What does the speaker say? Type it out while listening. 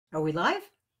Are we live?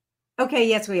 Okay,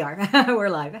 yes, we are. We're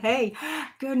live. Hey,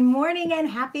 good morning and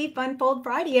happy Fun Fold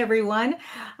Friday, everyone.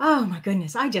 Oh my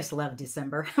goodness, I just love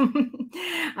December.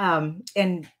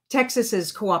 And Texas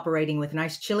is cooperating with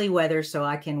nice chilly weather, so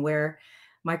I can wear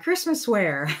my Christmas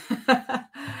wear.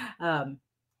 um,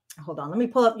 Hold on, let me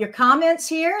pull up your comments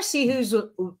here, see who's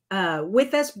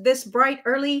with us this bright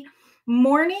early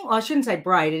morning. Well, I shouldn't say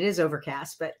bright, it is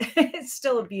overcast, but it's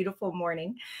still a beautiful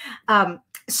morning. Um,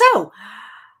 so,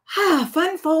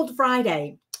 Fun Fold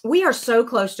Friday. We are so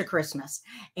close to Christmas,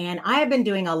 and I have been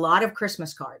doing a lot of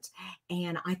Christmas cards.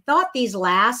 And I thought these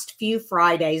last few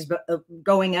Fridays,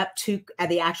 going up to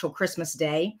the actual Christmas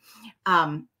day,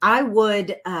 I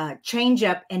would change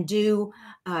up and do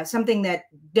something that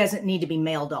doesn't need to be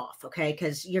mailed off. Okay,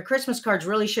 because your Christmas cards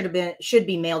really should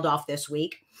be mailed off this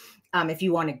week if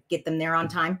you want to get them there on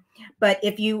time. But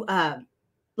if you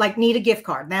like need a gift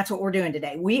card, that's what we're doing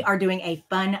today. We are doing a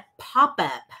fun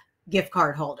pop-up gift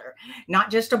card holder, not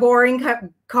just a boring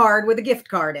card with a gift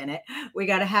card in it. We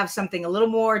got to have something a little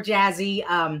more jazzy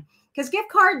because gift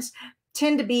cards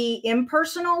tend to be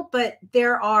impersonal, but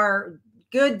there are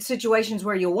good situations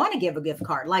where you'll want to give a gift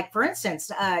card. Like for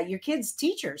instance, your kids'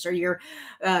 teachers or your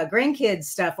grandkids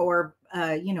stuff, or,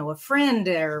 a friend,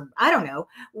 or I don't know.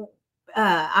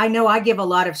 I know I give a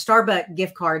lot of Starbucks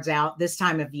gift cards out this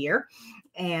time of year,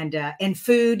 and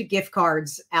food gift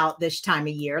cards out this time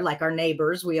of year. Like our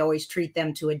neighbors, we always treat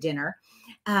them to a dinner.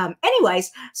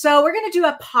 Anyways, so we're going to do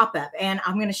a pop-up, and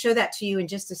I'm going to show that to you in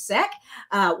just a sec.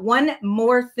 One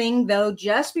more thing, though,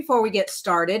 just before we get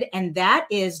started, and that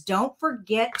is don't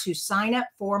forget to sign up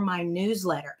for my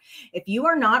newsletter. If you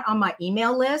are not on my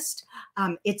email list,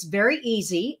 it's very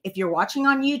easy. If you're watching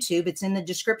on YouTube, it's in the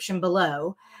description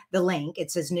below. The link, it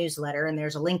says newsletter, and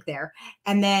there's a link there.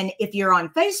 And then if you're on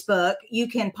Facebook, you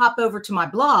can pop over to my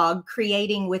blog,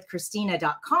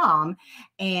 creatingwithkristina.com.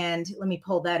 And let me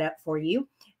pull that up for you.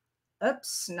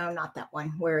 Oops, no, not that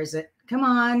one. Where is it? Come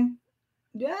on.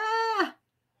 Ah.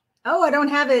 Oh, I don't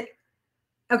have it.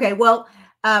 Okay, well,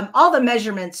 all the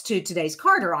measurements to today's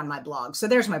card are on my blog. So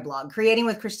there's my blog,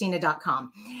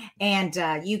 creatingwithkristina.com.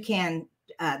 And you can,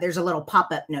 there's a little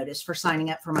pop-up notice for signing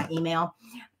up for my email.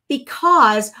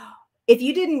 Because if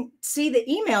you didn't see the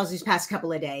emails these past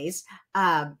couple of days,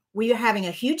 we are having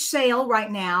a huge sale right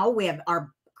now. We have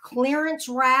our clearance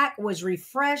rack was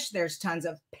refreshed. There's tons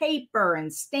of paper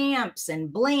and stamps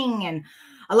and bling, and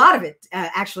a lot of it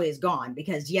actually is gone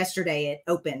because yesterday it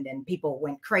opened and people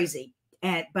went crazy.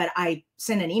 But I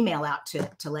sent an email out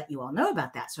to let you all know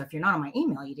about that. So if you're not on my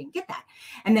email, you didn't get that.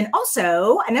 And then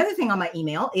also another thing on my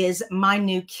email is my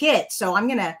new kit. So I'm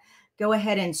going to go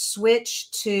ahead and switch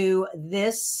to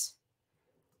this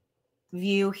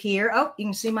view here. Oh, you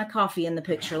can see my coffee in the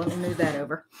picture. Let me move that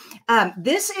over.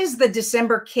 This is the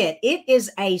December kit. It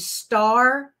is a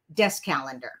star desk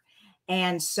calendar.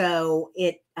 And so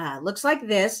it looks like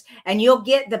this, and you'll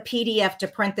get the PDF to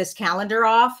print this calendar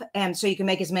off. And so you can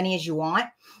make as many as you want.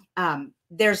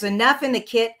 There's enough in the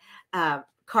kit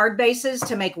card bases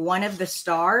to make one of the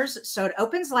stars. So it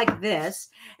opens like this,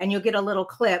 and you'll get a little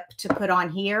clip to put on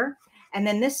here. And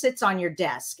then this sits on your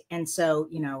desk. And so,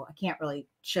 I can't really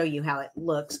show you how it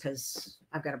looks because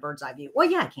I've got a bird's eye view. Well,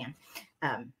 yeah, I can.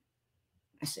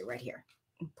 Let's see right here.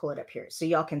 Pull it up here so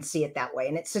y'all can see it that way.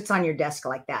 And it sits on your desk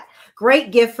like that.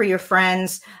 Great gift for your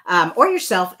friends or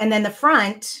yourself. And then the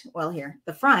front,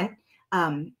 the front,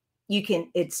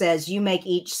 it says you make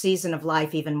each season of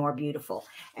life even more beautiful.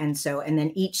 And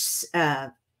then each 3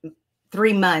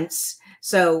 months.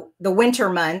 So the winter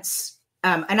months,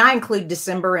 and I include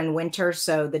December and winter.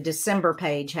 So the December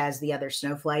page has the other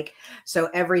snowflake.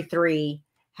 So every 3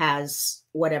 has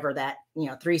whatever that,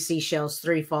 3 seashells,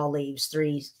 3 fall leaves,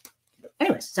 3.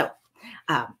 Anyways, so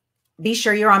be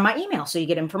sure you're on my email so you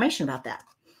get information about that.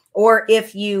 Or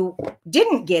if you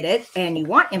didn't get it and you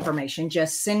want information,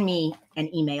 just send me an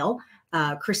email,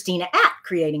 Kristina at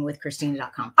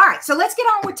creatingwithkristina.com. All right, so let's get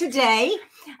on with today.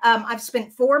 I've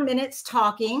spent 4 minutes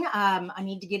talking. I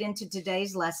need to get into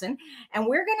today's lesson, and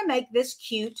we're going to make this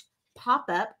cute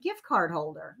pop-up gift card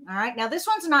holder. All right, now this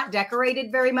one's not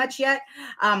decorated very much yet.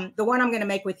 The one I'm going to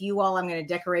make with you all, I'm going to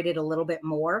decorate it a little bit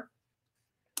more,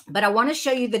 but I want to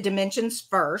show you the dimensions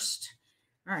first.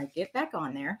 All right, get back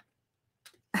on there.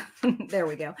 There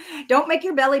we go. Don't make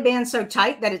your belly band so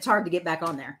tight that it's hard to get back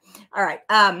on there. All right.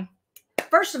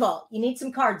 First of all, you need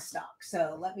some cardstock.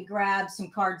 So let me grab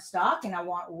some cardstock, and I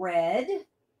want red.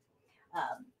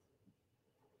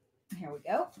 Here we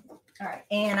go. All right.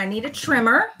 And I need a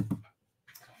trimmer.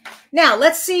 Now,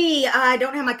 let's see. I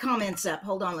don't have my comments up.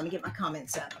 Hold on. Let me get my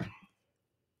comments up.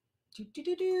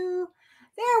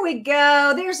 There we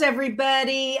go. There's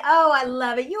everybody. Oh, I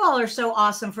love it. You all are so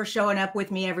awesome for showing up with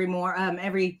me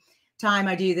every time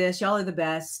I do this. Y'all are the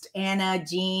best. Anna,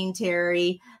 Jean,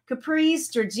 Terry, Caprice,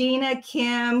 Georgina,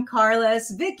 Kim,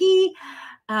 Carlos, Vicky,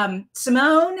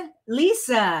 Simone,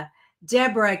 Lisa,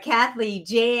 Deborah, Kathleen,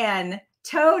 Jan,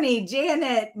 Tony,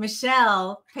 Janet,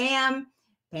 Michelle, Pam,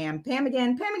 Pam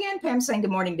again, Pam saying good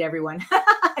morning to everyone.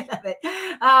 I love it.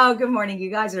 Oh, good morning. You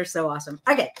guys are so awesome.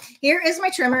 Okay, here is my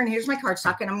trimmer and here's my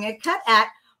cardstock, and I'm going to cut at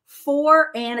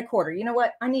 4 1/4. You know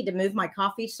what? I need to move my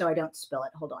coffee so I don't spill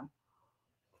it. Hold on.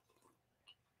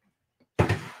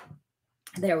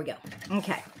 There we go.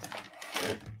 Okay.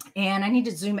 And I need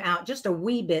to zoom out just a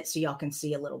wee bit so y'all can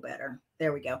see a little better.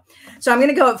 There we go. So I'm going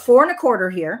to go at 4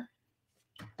 1/4 here.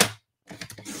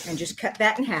 And just cut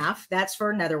that in half. That's for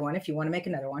another one if you want to make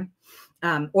another one.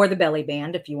 Or the belly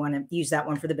band if you want to use that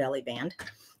one for the belly band.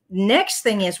 Next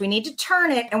thing is we need to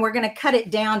turn it and we're going to cut it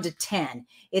down to 10.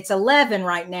 It's 11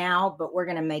 right now, but we're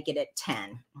going to make it at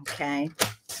 10. Okay.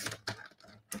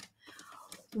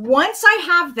 Once I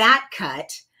have that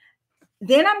cut,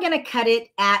 then I'm going to cut it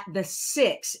at the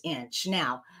 6 inch.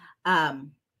 Now,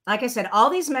 like I said,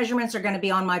 all these measurements are going to be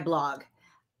on my blog.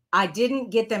 I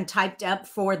didn't get them typed up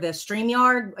for the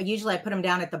StreamYard. Usually I put them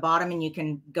down at the bottom and you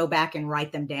can go back and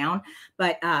write them down.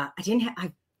 But I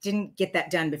didn't get that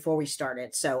done before we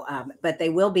started. So, but they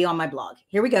will be on my blog.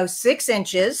 Here we go, 6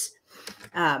 inches.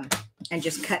 And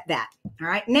just cut that. All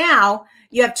right. Now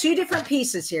you have 2 different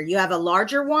pieces here. You have a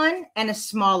larger one and a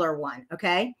smaller one.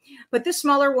 Okay. Put the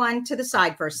smaller one to the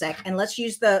side for a sec. And let's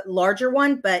use the larger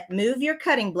one, but move your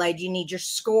cutting blade. You need your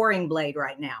scoring blade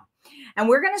right now. And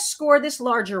we're going to score this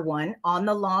larger one on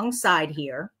the long side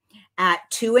here at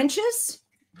 2 inches.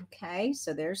 Okay,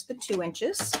 so there's the 2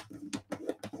 inches.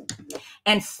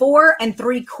 And 4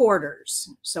 3/4.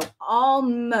 So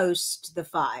almost the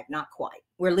 5, not quite.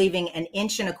 We're leaving 1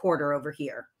 1/4 over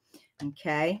here.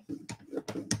 Okay,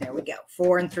 there we go,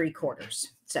 4 3/4.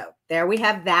 So there we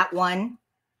have that one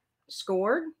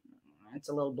scored. It's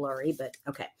a little blurry, but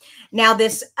okay. Now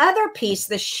this other piece,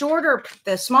 the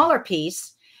smaller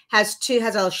piece, has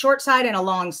a short side and a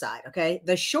long side. Okay.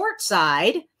 The short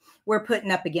side we're putting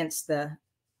up against the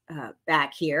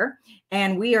back here,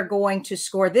 and we are going to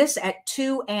score this at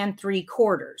 2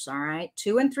 3/4. All right.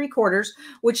 2 3/4,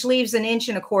 which leaves 1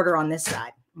 1/4 on this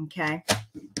side. Okay.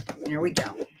 There we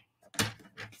go.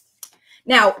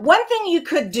 Now, one thing you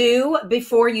could do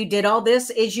before you did all this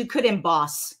is you could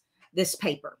emboss this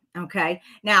paper. Okay.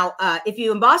 Now, if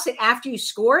you emboss it after you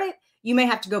score it, you may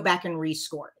have to go back and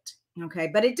rescore it. Okay,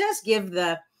 but it does give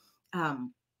the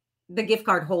gift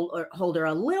card holder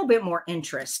a little bit more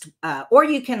interest. Or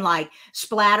you can like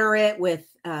splatter it with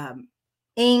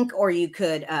ink, or you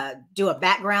could do a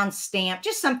background stamp,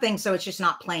 just something so it's just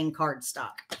not plain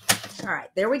cardstock. All right,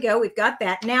 there we go. We've got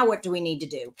that. Now what do we need to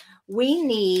do? We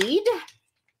need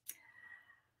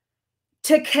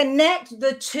to connect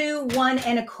the 2 1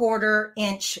 1/4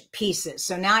 inch pieces.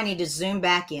 So now I need to zoom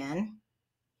back in.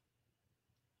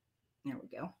 There we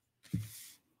go.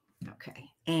 Okay,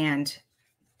 and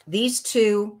these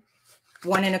 2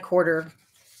 1 1/4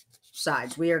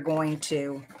 sides, we are going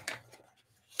to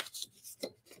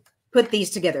put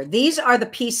these together. These are the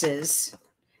pieces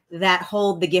that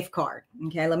hold the gift card.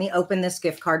 Okay, let me open this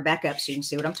gift card back up so you can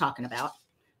see what I'm talking about.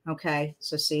 Okay,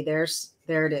 so see, there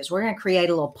it is. We're going to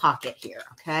create a little pocket here.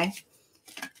 Okay,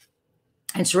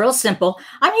 it's real simple.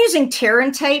 I'm using tear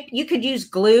and tape. You could use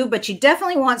glue, but you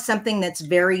definitely want something that's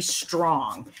very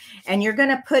strong. And you're going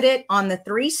to put it on the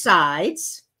 3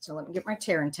 sides. So let me get my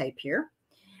tear and tape here.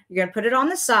 You're going to put it on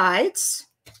the sides.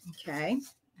 Okay.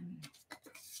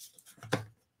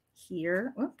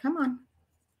 Here. Oh, come on.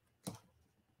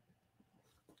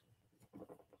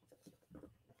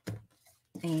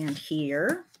 And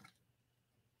here.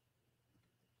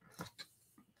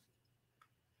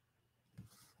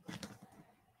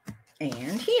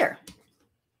 And here.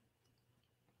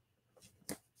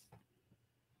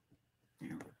 There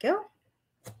we go.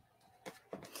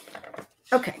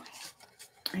 Okay.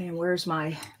 And where's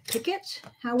my ticket?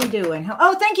 How we doing?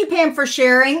 Oh, thank you, Pam, for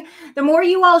sharing. The more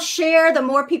you all share, the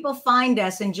more people find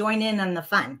us and join in on the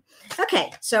fun.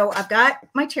 Okay, so I've got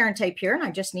my tear and tape here, and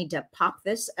I just need to pop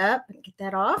this up and get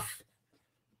that off.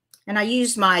 And I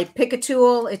used my pick a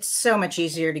tool. It's so much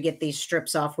easier to get these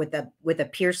strips off with a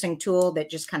piercing tool that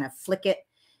just kind of flick it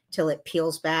till it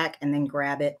peels back and then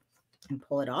grab it and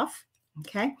pull it off.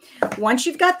 Okay. Once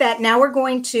you've got that, now we're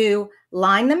going to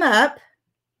line them up.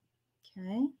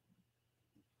 Okay.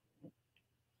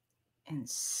 And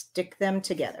stick them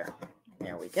together.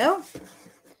 There we go.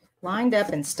 Lined up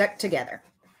and stuck together.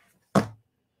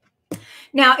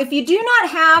 Now, if you do not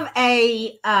have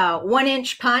a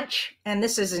 1-inch punch, and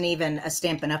this isn't even a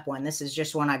Stampin' Up one, this is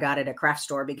just one I got at a craft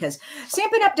store because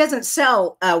Stampin' Up doesn't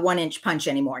sell a 1-inch punch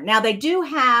anymore. Now, they do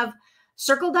have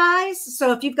circle dies.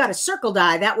 So if you've got a circle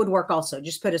die, that would work also.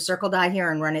 Just put a circle die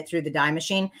here and run it through the die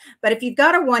machine. But if you've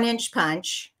got a 1-inch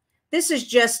punch, this is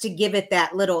just to give it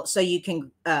that little, so you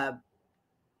can,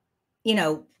 you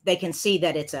know, they can see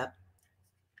that it's a,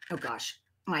 oh gosh,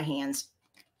 my hands.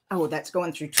 Oh, that's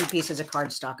going through 2 pieces of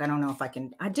cardstock. I don't know if I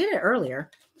can. I did it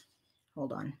earlier.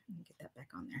 Hold on. Let me get that back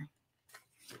on there.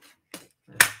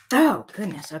 Oh,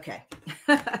 goodness. Okay.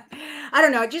 I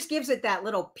don't know. It just gives it that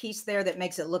little piece there that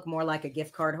makes it look more like a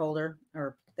gift card holder,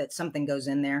 or that something goes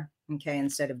in there. Okay.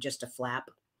 Instead of just a flap.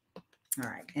 All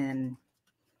right. And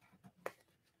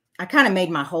I kind of made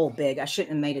my hole big. I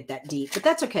shouldn't have made it that deep, but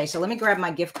that's okay. So let me grab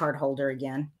my gift card holder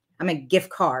again. I mean, gift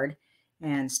card,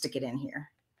 and stick it in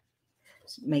here.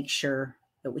 Make sure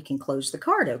that we can close the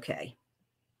card okay.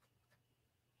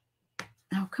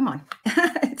 Oh, come on.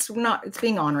 It's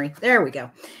being ornery. There we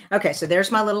go. Okay, so there's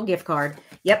my little gift card.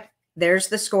 Yep, there's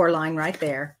the score line right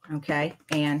there. Okay,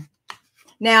 and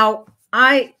now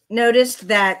I noticed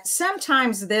that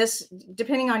sometimes this,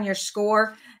 depending on your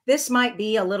score, this might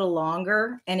be a little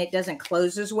longer and it doesn't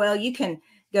close as well. You can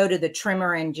go to the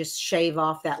trimmer and just shave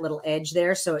off that little edge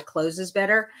there so it closes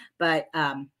better, but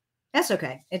that's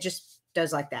okay. It just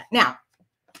does like that. Now,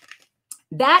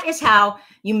 that is how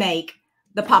you make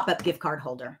the pop-up gift card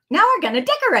holder. Now we're going to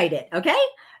decorate it, okay?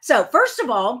 So first of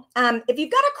all, if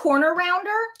you've got a corner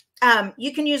rounder,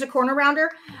 you can use a corner rounder.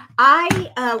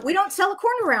 We don't sell a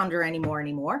corner rounder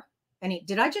anymore.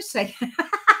 Did I just say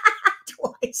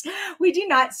twice? We do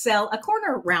not sell a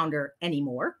corner rounder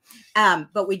anymore,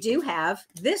 but we do have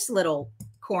this little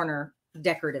corner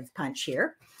decorative punch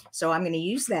here. So I'm going to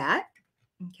use that.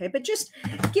 Okay, but just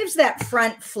gives that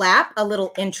front flap a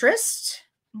little interest.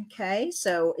 Okay,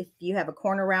 so if you have a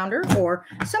corner rounder or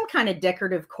some kind of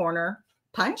decorative corner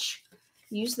punch,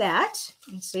 use that.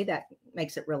 You see, that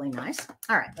makes it really nice.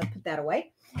 All right, let's put that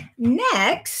away.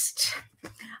 Next,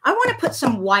 I want to put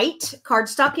some white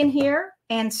cardstock in here.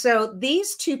 And so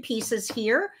these 2 pieces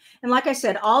here, and like I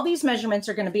said, all these measurements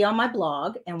are going to be on my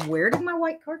blog. And where did my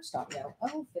white cardstock go?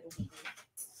 Oh,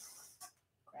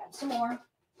 grab some more.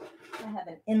 I have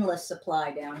an endless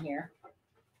supply down here.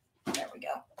 There we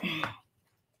go.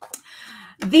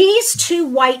 These 2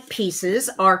 white pieces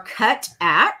are cut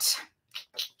at,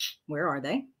 where are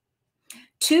they?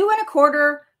 2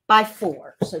 1/4 by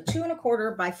 4. So 2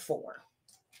 1/4 by 4.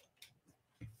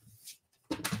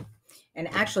 And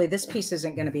actually, this piece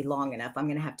isn't going to be long enough. I'm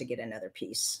going to have to get another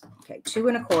piece. Okay, 2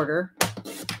 1/4.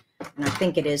 And I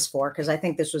think it is 4 because I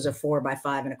think this was a 4 by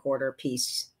 5 1/4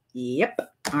 piece. Yep.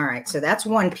 All right. So that's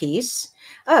one piece.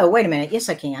 Oh, wait a minute. Yes,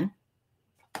 I can.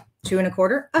 2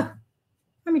 1/4. Oh,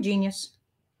 I'm a genius.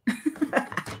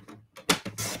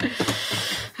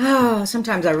 Oh,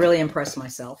 sometimes I really impress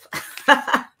myself.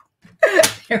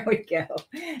 There we go.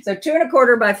 So 2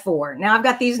 1/4 by 4. Now I've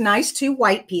got these nice 2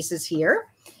 white pieces here,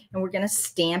 and we're going to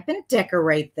stamp and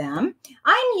decorate them.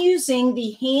 I'm using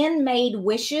the Handmade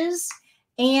Wishes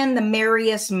and the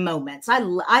Merriest Moments. I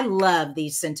love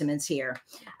these sentiments here.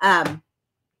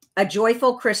 A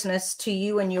joyful Christmas to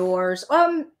you and yours.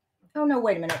 Oh no,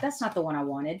 wait a minute. That's not the one I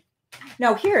wanted.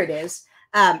 No, here it is.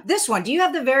 This one. Do you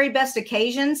have the very best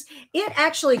occasions? It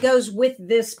actually goes with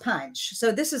this punch.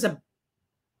 So this is a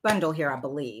bundle here, I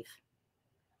believe.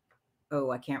 Oh,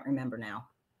 I can't remember now.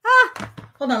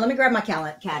 Hold on. Let me grab my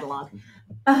catalog.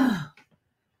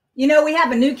 You know, we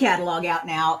have a new catalog out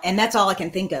now, and that's all I can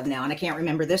think of now, and I can't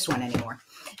remember this one anymore.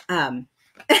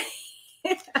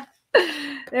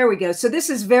 There we go. So this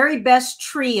is Very Best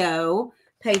Trio,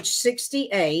 page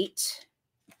 68.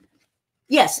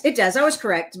 Yes, it does. I was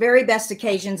correct. Very Best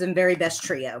Occasions and Very Best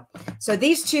Trio. So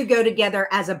these 2 go together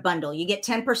as a bundle. You get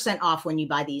 10% off when you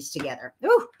buy these together.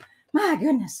 Oh, my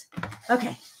goodness.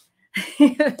 Okay.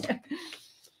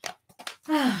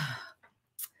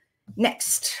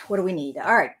 Next, what do we need?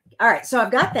 All right. All right. So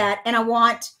I've got that, and I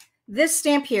want this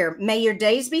stamp here. May your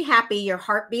days be happy, your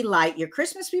heart be light, your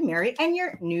Christmas be merry, and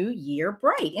your new year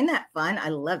bright. Isn't that fun? I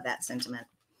love that sentiment.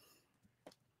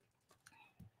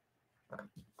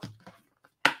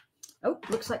 Oh,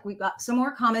 looks like we've got some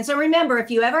more comments. And remember,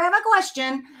 if you ever have a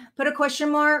question, put a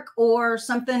question mark or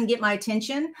something, get my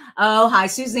attention. Oh, hi,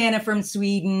 Susanna from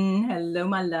Sweden. Hello,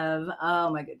 my love.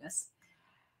 Oh, my goodness.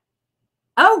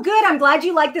 Oh, good. I'm glad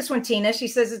you like this one, Tina. She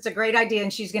says it's a great idea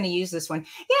and she's going to use this one.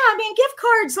 Yeah, I mean, gift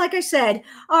cards, like I said,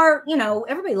 are, you know,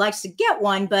 everybody likes to get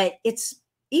one, but it's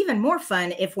even more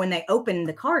fun if when they open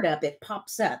the card up, it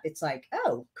pops up. It's like,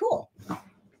 oh, cool.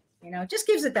 You know, it just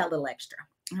gives it that little extra.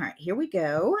 All right, here we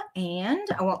go. And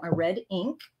I want my red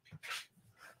ink.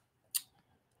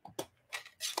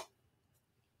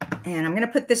 And I'm going to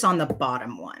put this on the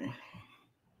bottom one.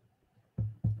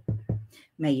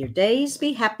 May your days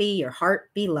be happy, your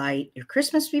heart be light, your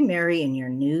Christmas be merry, and your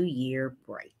new year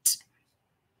bright.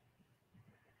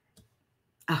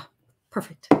 Oh,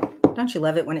 perfect. Don't you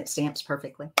love it when it stamps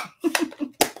perfectly?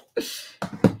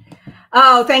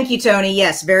 Oh, thank you, Tony.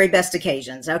 Yes, very best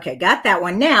occasions. Okay, got that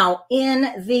one. Now,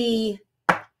 in the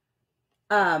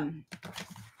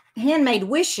handmade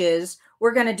wishes,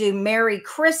 we're going to do Merry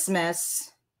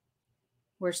Christmas.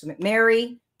 Where's the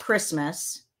Merry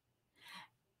Christmas?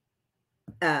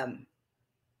 Yeah,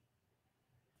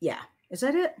 is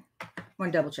that it? I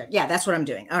want to double check. Yeah, that's what I'm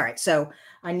doing. All right, so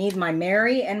I need my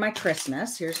Merry and my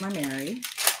Christmas. Here's my Merry.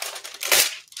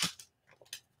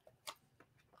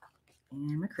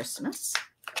 And my Christmas.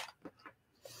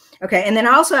 Okay, and then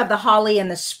I also have the holly and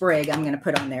the sprig I'm going to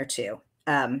put on there too.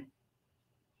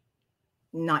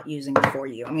 Not using it for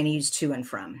you. I'm going to use to and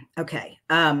from. Okay,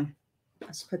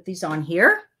 let's put these on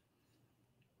here.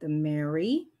 The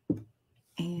Merry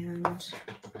and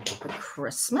the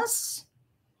Christmas.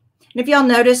 And if y'all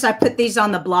notice, I put these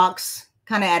on the blocks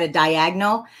kind of at a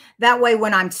diagonal. That way,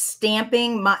 when I'm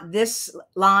stamping, this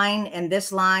line and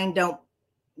this line don't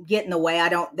get in the way.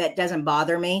 That doesn't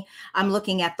bother me. I'm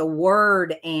looking at the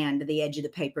word and the edge of the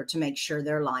paper to make sure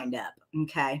they're lined up.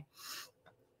 Okay.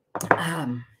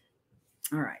 All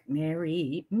right.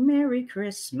 Merry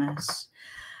Christmas.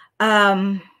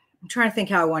 I'm trying to think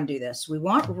how I want to do this. We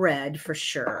want red for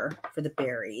sure for the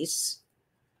berries,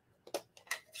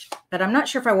 but I'm not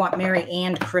sure if I want Merry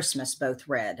and Christmas both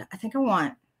red. I think I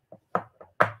want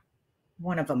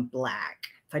one of them black.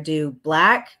 If I do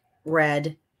black,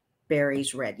 red,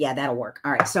 berries, red. Yeah, that'll work.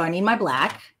 All right, so I need my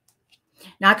black.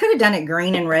 Now, I could have done it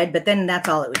green and red, but then that's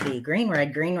all it would be. Green,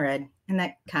 red, and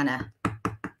that kind of... All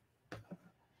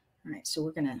right, so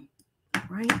we're going to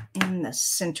right in the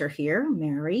center here,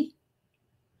 Merry.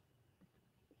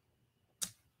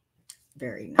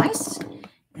 Very nice.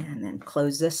 And then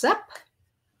close this up.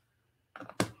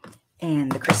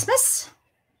 And the Christmas.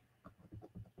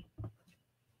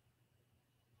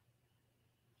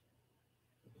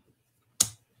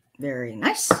 Very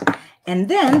nice. And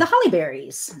then the holly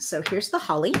berries. So here's the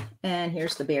holly and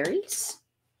here's the berries.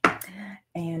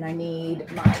 And I need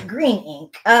my green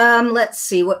ink. Let's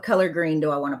see, what color green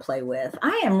do I want to play with?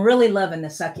 I am really loving the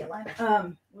succulent.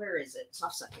 Where is it?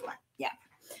 Soft succulent. Yeah.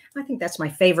 I think that's my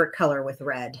favorite color with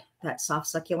red. That soft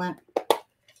succulent.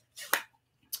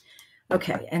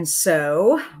 Okay, and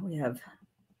so we have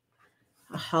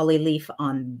a holly leaf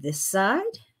on this side.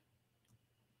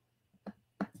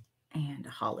 And a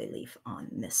holly leaf on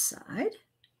this side.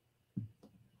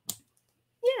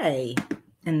 Yay.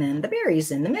 And then the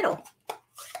berries in the middle.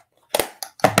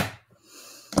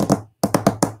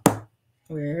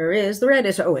 Where is the red?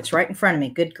 Oh, it's right in front of me.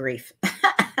 Good grief.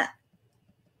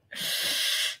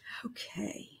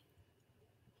 Okay.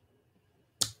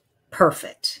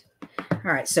 Perfect.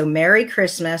 All right, so Merry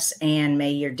Christmas, and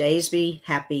may your days be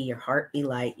happy, your heart be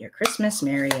light, your Christmas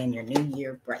merry, and your new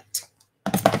year bright.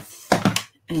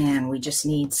 And we just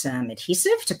need some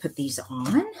adhesive to put these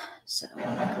on. So I'm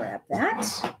going to grab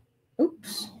that.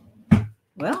 Oops.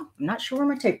 Well, I'm not sure where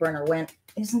my tape runner went.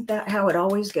 Isn't that how it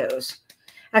always goes?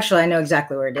 Actually, I know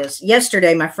exactly where it is.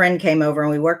 Yesterday, my friend came over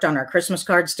and we worked on our Christmas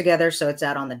cards together, so it's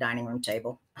out on the dining room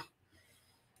table.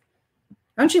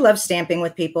 Don't you love stamping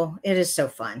with people? It is so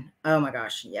fun. Oh my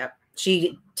gosh. Yep.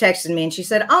 She texted me and she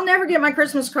said, I'll never get my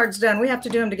Christmas cards done. We have to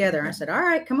do them together. I said, all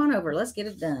right, come on over. Let's get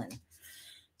it done.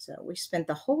 So we spent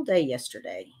the whole day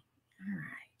yesterday. All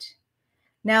right.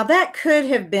 Now that could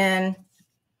have been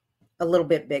a little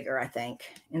bit bigger, I think,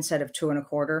 instead of 2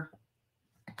 1/4.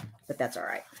 But that's all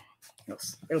right.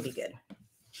 It'll be good.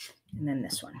 And then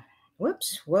this one.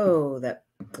 Whoops. Whoa, that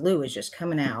glue is just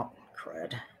coming out.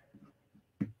 Crud.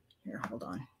 Here, hold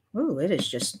on. Ooh, it is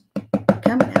just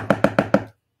coming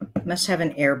out. Must have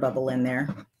an air bubble in there.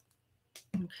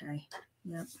 Okay.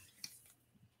 Yep.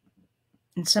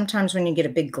 And sometimes when you get a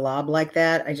big glob like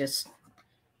that, I just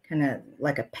kind of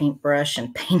like a paintbrush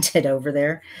and paint it over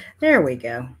there. There we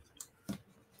go.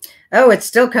 Oh, it's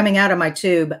still coming out of my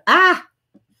tube. Ah!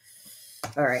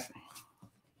 All right.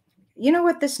 You know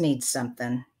what? This needs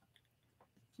something.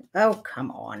 Oh, come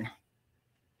on.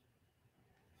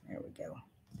 There we go.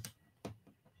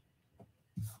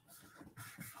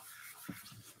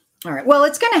 All right. Well,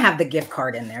 it's going to have the gift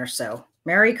card in there. So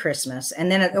Merry Christmas.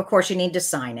 And then, of course, you need to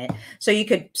sign it. So you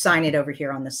could sign it over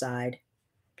here on the side.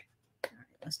 All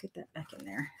right, let's get that back in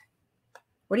there.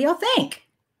 What do y'all think?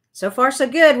 So far, so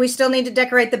good. We still need to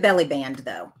decorate the belly band,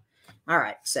 though. All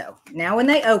right, so now when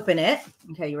they open it,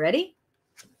 okay, you ready?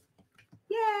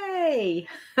 Yay!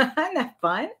 Isn't that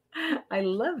fun? I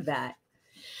love that.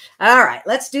 All right,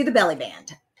 let's do the belly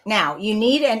band. Now, you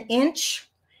need an inch,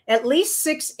 at least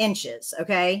 6 inches,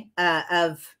 okay,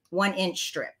 of 1 inch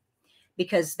strip,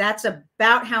 because that's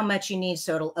about how much you need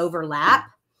so it'll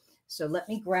overlap. So let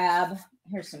me grab,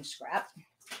 here's some scrap.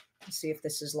 Let's see if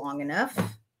this is long enough.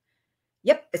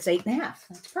 Yep, it's 8.5.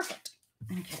 That's perfect.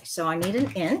 Okay, so I need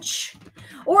an inch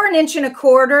or an inch and a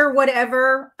quarter,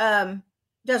 whatever.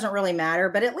 Doesn't really matter,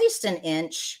 but at least an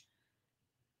inch.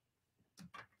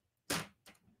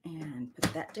 And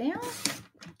put that down.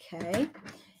 Okay.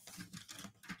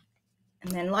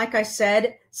 And then, like I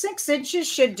said, 6 inches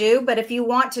should do, but if you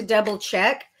want to double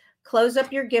check, close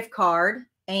up your gift card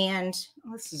and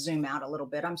let's zoom out a little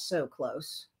bit. I'm so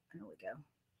close. There we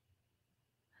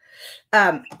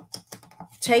go.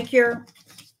 Take your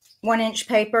 1 inch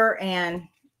paper and,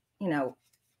 you know,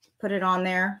 put it on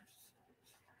there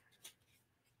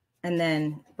and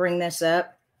then bring this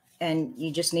up, and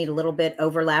you just need a little bit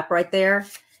overlap right there.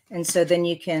 And so then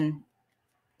you can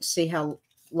see how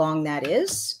long that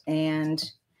is. And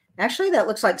actually that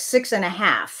looks like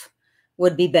 6.5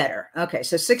 would be better. Okay.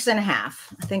 So 6.5. I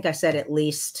think I said at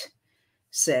least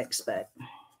 6, but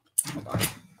hold on.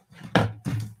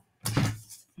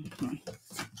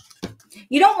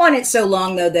 You don't want it so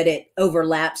long though that it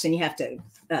overlaps and you have to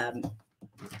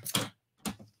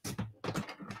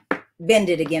bend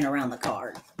it again around the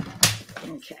card.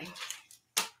 Okay.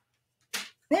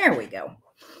 There we go.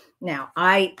 Now,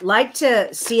 I like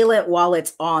to seal it while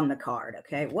it's on the card,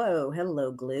 okay? Whoa,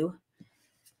 hello, glue.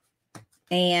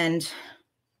 And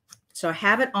so I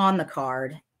have it on the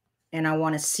card, and I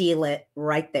want to seal it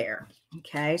right there,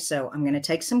 okay? So I'm going to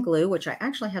take some glue, which I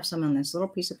actually have some on this little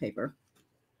piece of paper.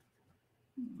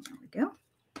 There we go.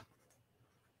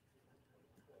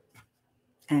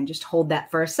 And just hold that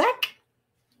for a sec.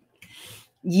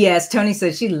 Yes, Tony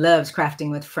says she loves crafting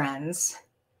with friends.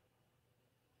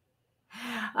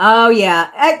 Oh,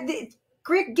 yeah.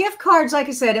 Gift cards, like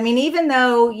I said, I mean, even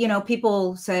though, you know,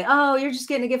 people say, oh, you're just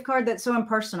getting a gift card that's so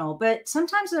impersonal, but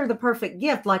sometimes they're the perfect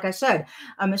gift, like I said,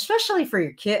 especially for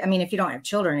your kid. I mean, if you don't have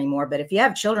children anymore, but if you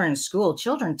have children in school,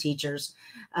 children teachers,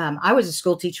 I was a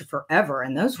school teacher forever,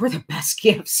 and those were the best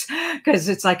gifts because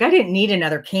it's like I didn't need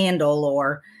another candle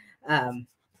or,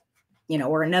 you know,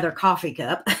 or another coffee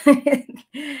cup.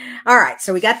 All right.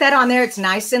 So we got that on there. It's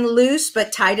nice and loose,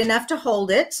 but tight enough to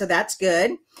hold it. So that's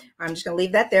good. I'm just going to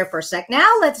leave that there for a sec. Now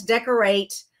let's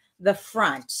decorate the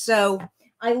front. So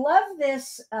I love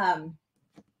this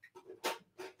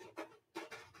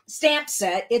stamp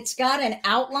set. It's got an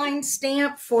outline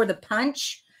stamp for the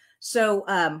punch. So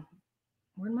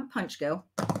where'd my punch go?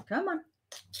 Come on.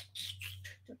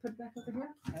 Put it back over here.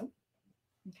 Nope.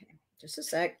 Okay. Just a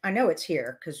sec. I know it's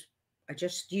here because I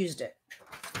just used it.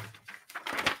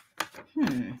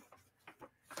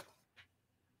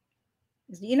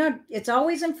 You know, it's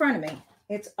always in front of me.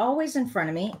 It's always in front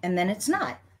of me, and then it's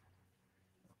not.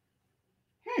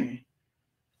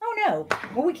 Oh, no.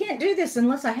 Well, we can't do this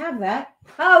unless I have that.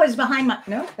 Oh, it's behind my...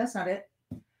 No, that's not it.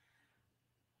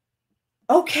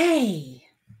 Okay.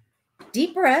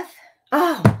 Deep breath.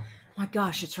 Oh, my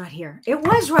gosh, it's right here. It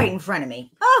was right in front of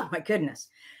me. Oh, my goodness.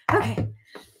 Okay.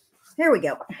 Here we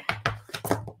go.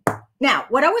 Now,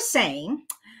 what I was saying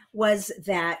was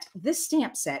that this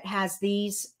stamp set has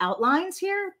these outlines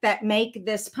here that make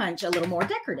this punch a little more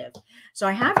decorative. So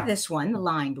I have this one, the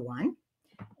lined one,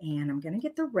 and I'm going to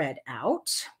get the red out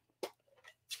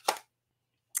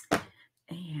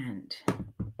and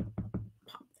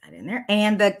pop that in there.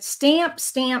 And the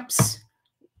stamps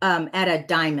at a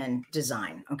diamond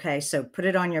design. Okay, so put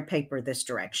it on your paper this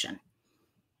direction.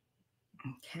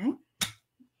 Okay,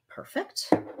 perfect.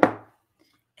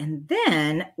 And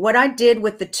then what I did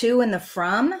with the to and the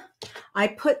from, I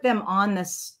put them on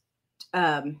this.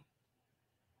 Okay,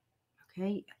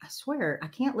 I swear I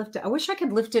can't lift it. I wish I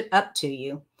could lift it up to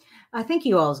you. I think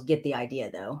you all get the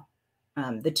idea though.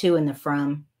 The to and the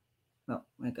from. Well,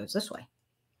 it goes this way.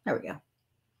 There we go.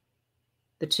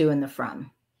 The to and the from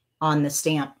on the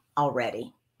stamp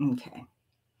already. Okay.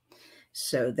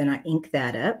 So then I ink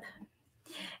that up.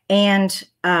 And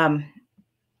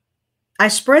I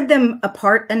spread them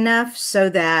apart enough so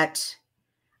that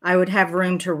I would have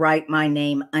room to write my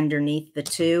name underneath the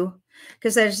to,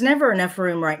 because there's never enough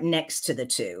room right next to the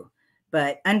to,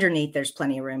 but underneath there's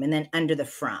plenty of room, and then under the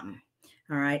from.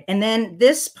 All right. And then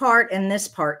this part and this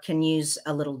part can use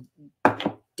a little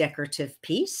decorative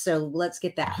piece. So let's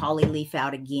get that holly leaf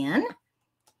out again.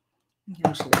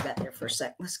 I'll just leave that there for a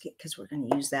sec. Let's get, because we're going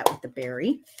to use that with the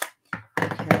berry.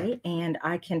 Okay. And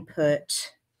I can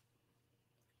put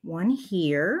one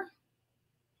here.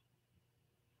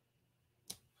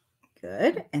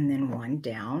 Good. And then one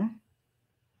down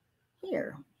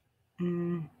here. How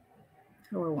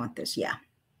do I want this? Yeah.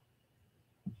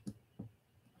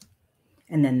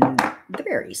 And then the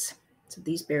berries. So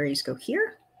these berries go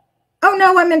here. Oh,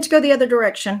 no, I meant to go the other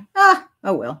direction. Ah,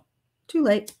 oh, well. Too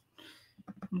late.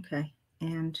 Okay.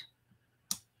 And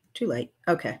too late.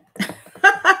 Okay.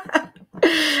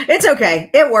 It's okay.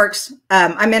 It works.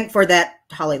 I meant for that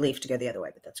holly leaf to go the other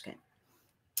way, but that's okay.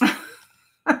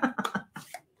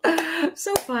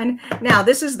 So fun. Now,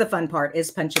 this is the fun part,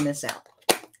 is punching this out.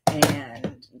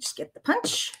 And just get the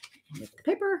punch, get the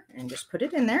paper, and just put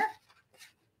it in there.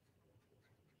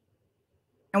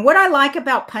 And what I like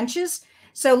about punches,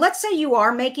 so let's say you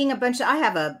are making a bunch of, I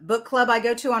have a book club I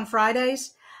go to on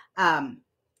Fridays, and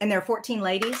there are 14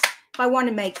 ladies. If I want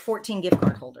to make 14 gift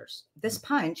card holders, this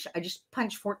punch, I just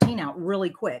punch 14 out really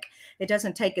quick. It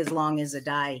doesn't take as long as a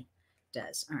die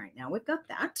does. All right, now we've got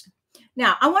that.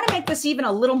 Now, I want to make this even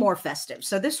a little more festive.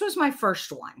 So this was my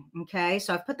first one, okay?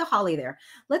 So I've put the holly there.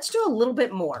 Let's do a little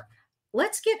bit more.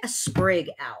 Let's get a sprig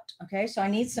out, okay? So I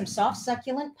need some soft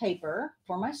succulent paper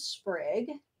for my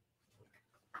sprig.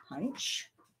 Punch.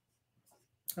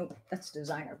 Oh, that's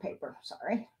designer paper.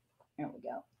 Sorry. There we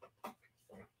go.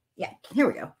 Yeah, here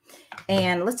we go.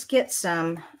 And let's get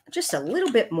some, just a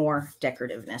little bit more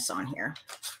decorativeness on here.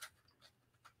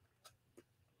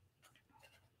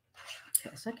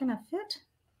 Okay, is that going to fit?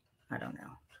 I don't know.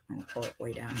 I'm going to pull it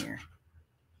way down here.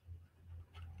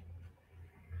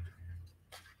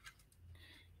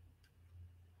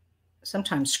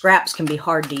 Sometimes scraps can be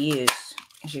hard to use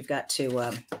because you've got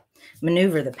to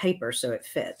maneuver the paper so it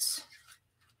fits.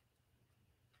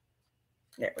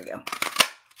 There we go.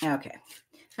 Okay.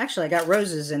 Actually, I got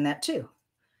roses in that too.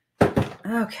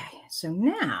 Okay, so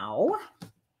now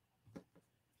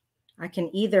I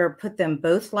can either put them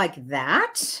both like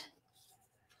that,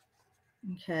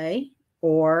 okay,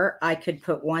 or I could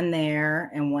put one there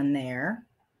and one there,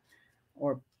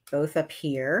 or both up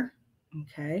here,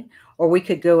 okay, or we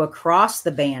could go across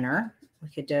the banner. We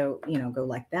could do, you know, go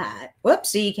like that. Whoops,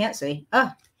 see, you can't see.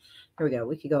 Oh, here we go.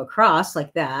 We could go across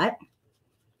like that.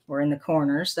 Or in the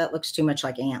corners. That looks too much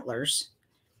like antlers.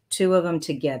 Two of them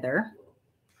together.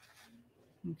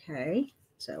 Okay,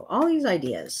 so all these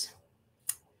ideas.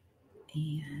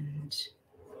 And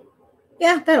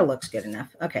yeah, that looks good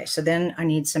enough. Okay, so then I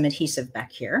need some adhesive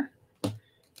back here.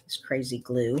 This crazy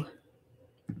glue.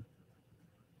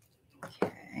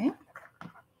 Okay.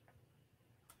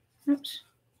 Oops.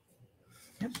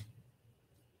 Yep.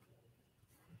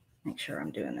 Make sure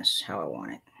I'm doing this how I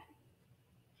want it.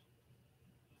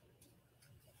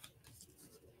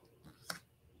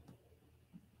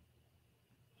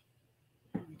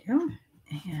 There we go.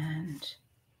 And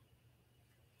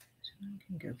so I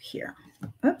can go here.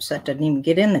 Oops, that doesn't even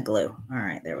get in the glue. All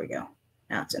right, there we go.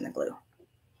 Now it's in the glue.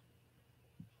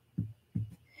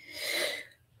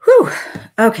 Whew.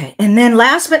 Okay, and then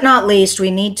last but not least,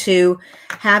 we need to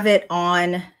have it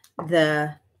on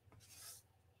the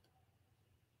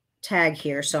tag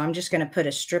here. So I'm just going to put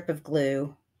a strip of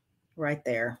glue right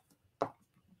there.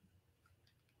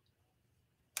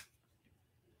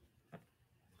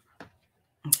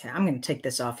 Okay, I'm going to take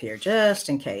this off here just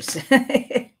in case.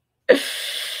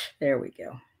 There we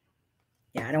go.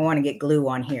 Yeah, I don't want to get glue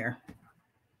on here.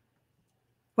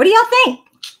 What do y'all think?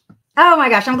 Oh my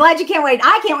gosh, I'm glad you can't wait.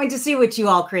 I can't wait to see what you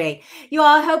all create. You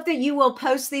all, I hope that you will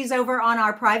post these over on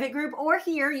our private group, or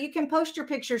here. You can post your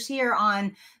pictures here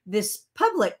on this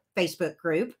public Facebook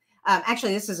group.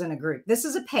 Actually, this isn't a group. This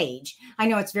is a page. I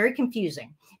know it's very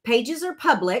confusing. Pages are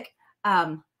public,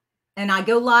 and I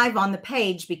go live on the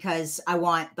page because I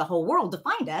want the whole world to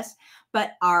find us.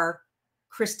 But our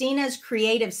Kristina's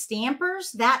Creative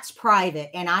Stampers, that's private,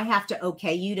 and I have to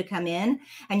okay you to come in,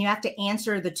 and you have to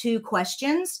answer the two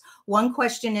questions. One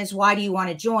question is, why do you want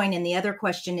to join? And the other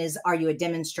question is, are you a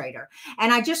demonstrator?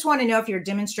 And I just want to know if you're a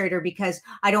demonstrator, because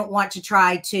I don't want to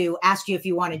try to ask you if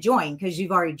you want to join because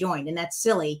you've already joined, and that's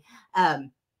silly.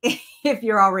 If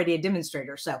you're already a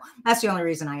demonstrator. So that's the only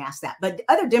reason I asked that. But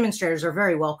other demonstrators are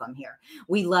very welcome here.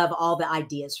 We love all the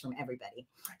ideas from everybody.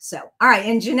 So, all right.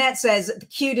 And Jeanette says, the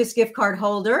cutest gift card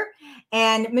holder.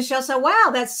 And Michelle said,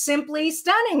 wow, that's simply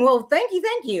stunning. Well, thank you.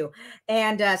 Thank you.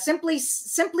 And simply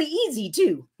easy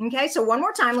too. Okay. So one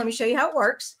more time, let me show you how it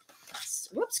works.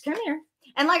 Whoops, come here.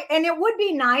 And it would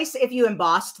be nice if you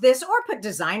embossed this or put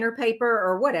designer paper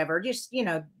or whatever, just, you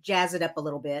know, jazz it up a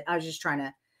little bit. I was just trying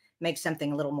to make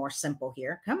something a little more simple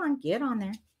here. Come on, get on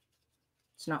there.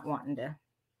 It's not wanting to.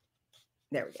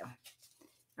 There we go.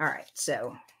 All right.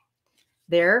 So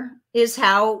there is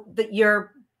how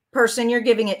your person you're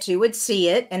giving it to would see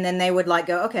it, and then they would like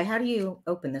go, okay, how do you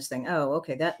open this thing? Oh,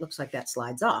 okay, that looks like that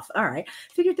slides off. All right,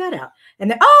 figured that out.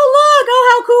 And then, oh, look, oh,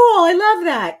 how cool. I love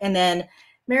that. And then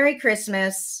Merry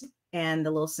Christmas and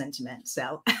the little sentiment.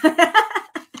 So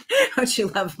don't you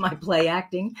love my play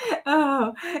acting?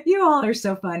 Oh, you all are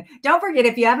so fun. Don't forget,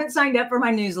 if you haven't signed up for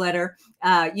my newsletter,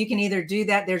 you can either do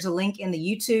that. There's a link in the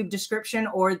YouTube description,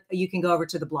 or you can go over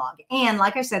to the blog. And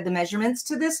like I said, the measurements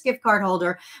to this gift card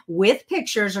holder with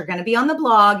pictures are going to be on the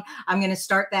blog. I'm going to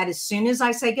start that as soon as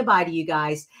I say goodbye to you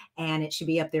guys, and it should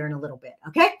be up there in a little bit.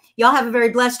 Okay. Y'all have a very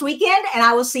blessed weekend, and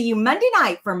I will see you Monday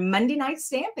night for Monday Night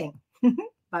Stamping.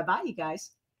 Bye-bye, you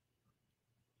guys.